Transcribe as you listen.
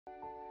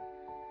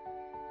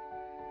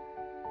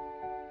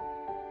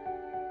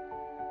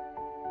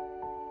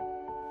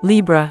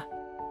Libra.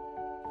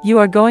 You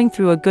are going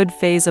through a good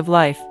phase of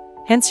life,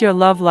 hence your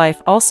love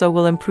life also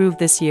will improve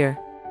this year.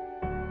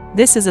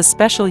 This is a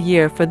special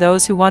year for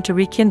those who want to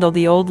rekindle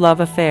the old love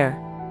affair.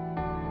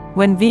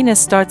 When Venus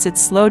starts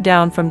its slow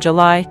down from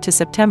July to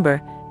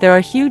September, there are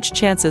huge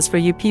chances for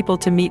you people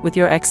to meet with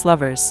your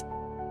ex-lovers.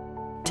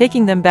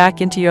 Taking them back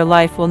into your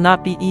life will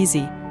not be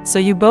easy, so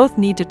you both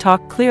need to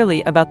talk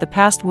clearly about the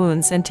past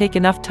wounds and take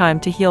enough time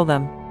to heal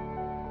them.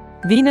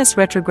 Venus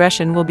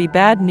retrogression will be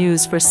bad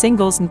news for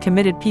singles and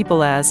committed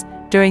people as,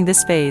 during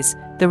this phase,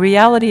 the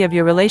reality of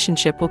your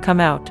relationship will come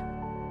out.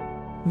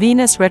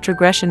 Venus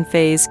retrogression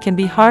phase can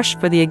be harsh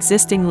for the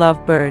existing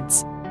love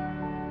birds.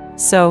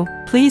 So,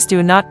 please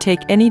do not take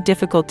any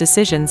difficult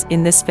decisions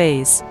in this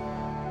phase.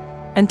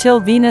 Until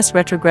Venus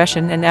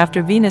retrogression and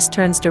after Venus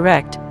turns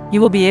direct, you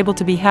will be able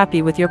to be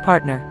happy with your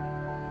partner.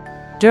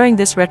 During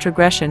this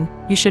retrogression,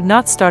 you should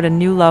not start a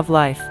new love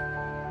life.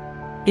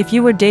 If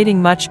you were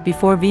dating much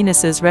before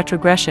Venus's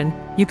retrogression,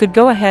 you could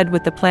go ahead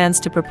with the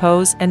plans to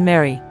propose and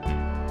marry.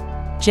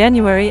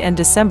 January and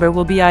December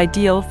will be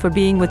ideal for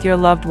being with your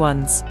loved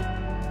ones.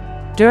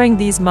 During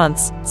these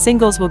months,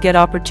 singles will get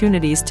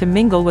opportunities to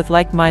mingle with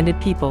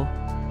like-minded people.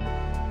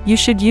 You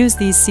should use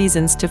these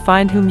seasons to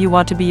find whom you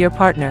want to be your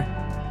partner.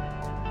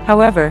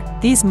 However,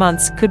 these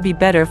months could be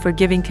better for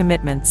giving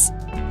commitments.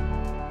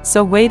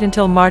 So wait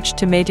until March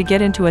to May to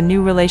get into a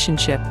new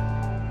relationship.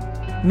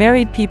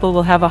 Married people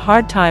will have a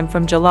hard time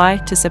from July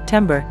to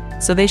September,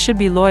 so they should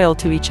be loyal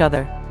to each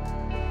other.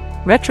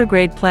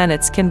 Retrograde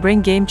planets can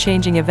bring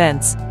game-changing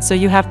events, so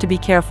you have to be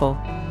careful.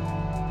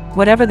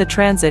 Whatever the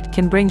transit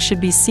can bring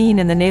should be seen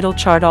in the natal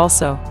chart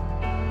also.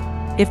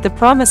 If the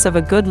promise of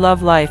a good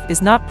love life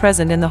is not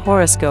present in the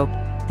horoscope,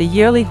 the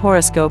yearly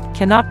horoscope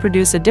cannot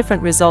produce a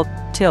different result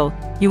till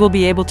you will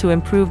be able to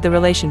improve the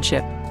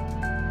relationship.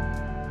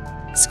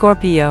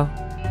 Scorpio.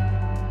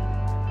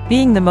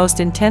 Being the most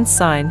intense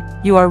sign,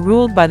 you are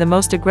ruled by the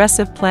most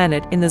aggressive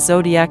planet in the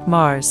zodiac,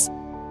 Mars.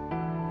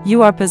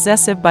 You are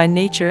possessive by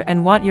nature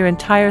and want your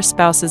entire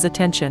spouse's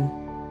attention.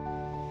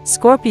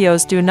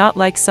 Scorpios do not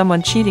like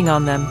someone cheating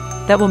on them,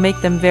 that will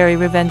make them very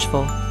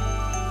revengeful.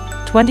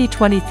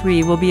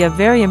 2023 will be a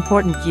very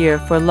important year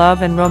for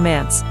love and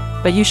romance,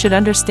 but you should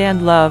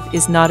understand love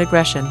is not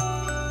aggression.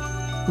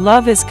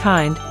 Love is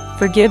kind,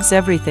 forgives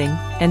everything,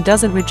 and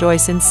doesn't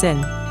rejoice in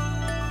sin.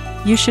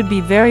 You should be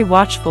very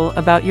watchful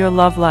about your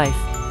love life.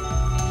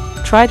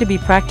 Try to be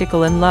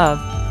practical in love,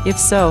 if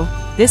so,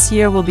 this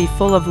year will be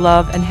full of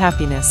love and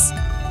happiness.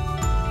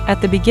 At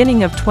the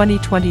beginning of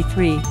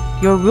 2023,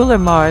 your ruler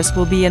Mars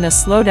will be in a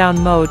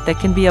slowdown mode that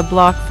can be a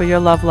block for your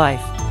love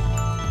life.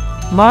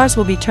 Mars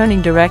will be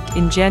turning direct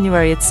in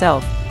January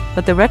itself,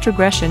 but the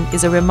retrogression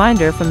is a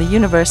reminder from the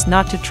universe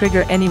not to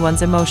trigger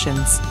anyone's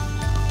emotions.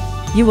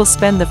 You will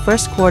spend the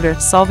first quarter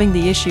solving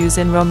the issues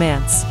in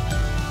romance.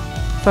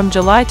 From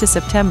July to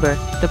September,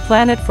 the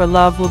planet for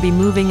love will be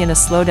moving in a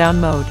slowdown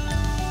mode.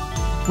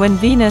 When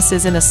Venus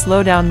is in a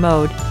slowdown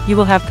mode, you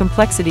will have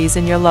complexities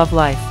in your love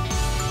life.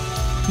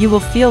 You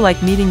will feel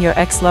like meeting your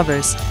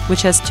ex-lovers,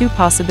 which has two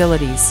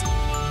possibilities.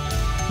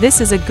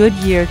 This is a good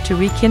year to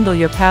rekindle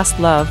your past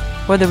love,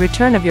 or the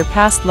return of your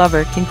past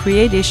lover can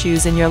create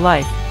issues in your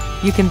life.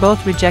 You can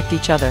both reject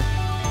each other.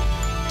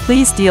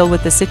 Please deal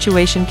with the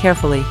situation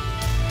carefully.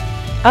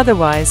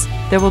 Otherwise,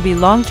 there will be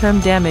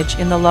long-term damage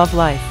in the love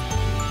life.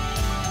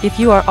 If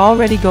you are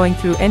already going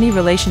through any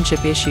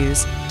relationship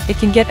issues, it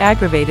can get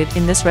aggravated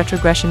in this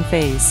retrogression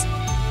phase.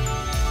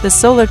 The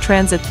solar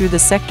transit through the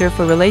sector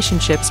for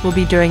relationships will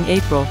be during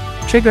April,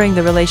 triggering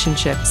the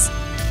relationships.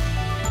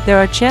 There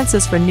are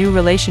chances for new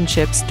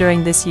relationships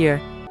during this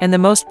year, and the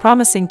most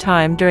promising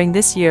time during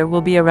this year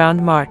will be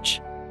around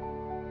March.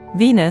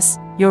 Venus,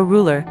 your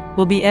ruler,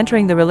 will be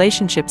entering the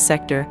relationship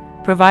sector,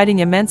 providing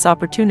immense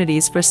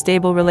opportunities for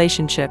stable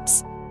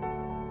relationships.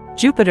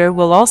 Jupiter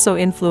will also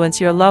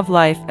influence your love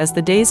life as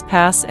the days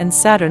pass, and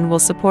Saturn will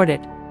support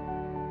it.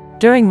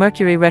 During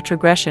Mercury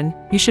retrogression,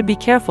 you should be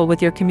careful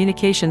with your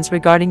communications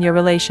regarding your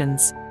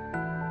relations.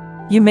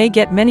 You may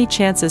get many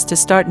chances to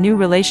start new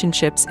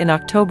relationships in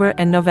October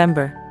and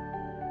November.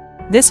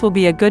 This will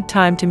be a good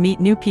time to meet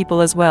new people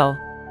as well.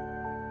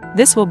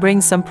 This will bring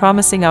some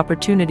promising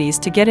opportunities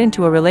to get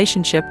into a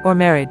relationship or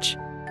marriage.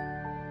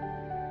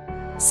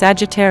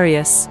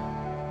 Sagittarius.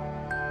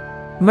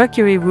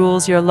 Mercury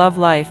rules your love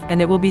life, and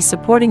it will be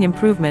supporting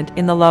improvement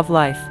in the love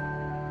life.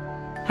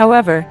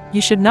 However, you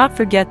should not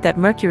forget that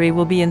Mercury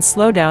will be in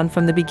slowdown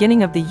from the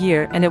beginning of the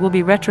year, and it will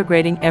be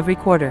retrograding every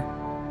quarter.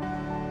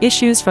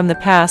 Issues from the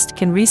past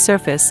can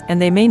resurface,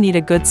 and they may need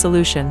a good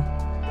solution.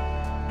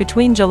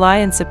 Between July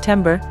and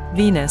September,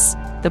 Venus,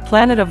 the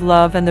planet of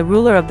love and the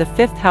ruler of the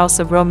 5th house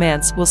of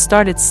romance, will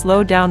start its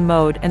slow-down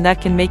mode, and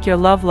that can make your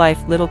love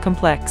life little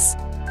complex.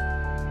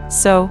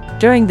 So,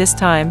 during this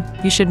time,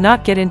 you should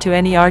not get into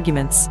any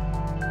arguments.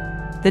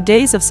 The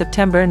days of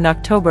September and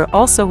October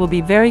also will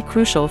be very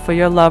crucial for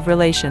your love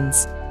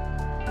relations.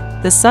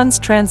 The Sun's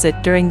transit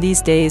during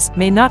these days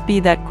may not be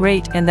that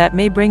great, and that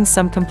may bring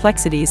some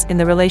complexities in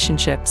the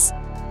relationships.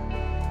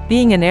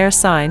 Being an air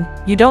sign,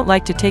 you don't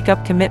like to take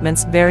up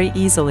commitments very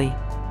easily.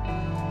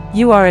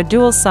 You are a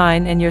dual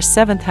sign and your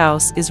 7th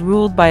house is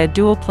ruled by a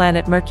dual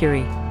planet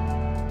Mercury.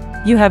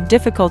 You have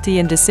difficulty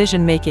in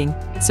decision making,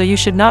 so you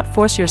should not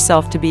force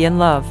yourself to be in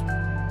love.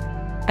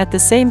 At the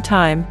same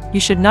time, you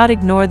should not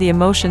ignore the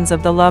emotions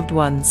of the loved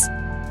ones.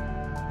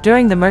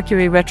 During the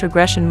Mercury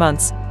retrogression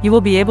months, you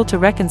will be able to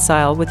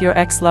reconcile with your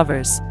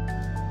ex-lovers.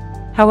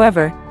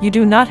 However, you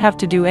do not have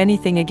to do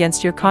anything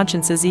against your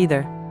consciences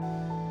either.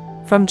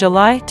 From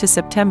July to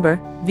September,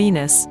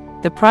 Venus,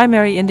 the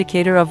primary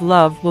indicator of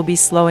love, will be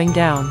slowing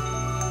down.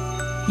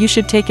 You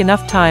should take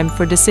enough time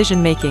for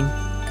decision making.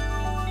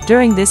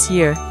 During this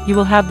year, you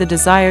will have the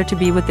desire to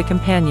be with the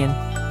companion.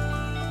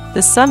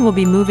 The Sun will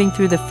be moving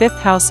through the 5th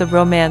house of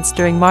romance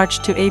during March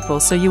to April,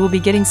 so you will be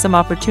getting some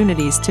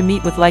opportunities to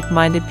meet with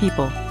like-minded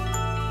people.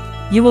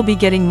 You will be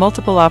getting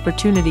multiple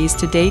opportunities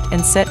to date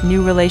and set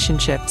new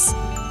relationships.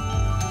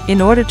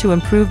 In order to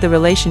improve the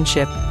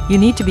relationship, you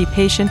need to be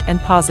patient and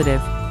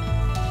positive.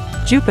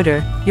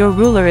 Jupiter, your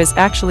ruler, is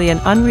actually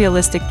an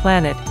unrealistic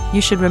planet,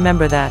 you should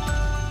remember that.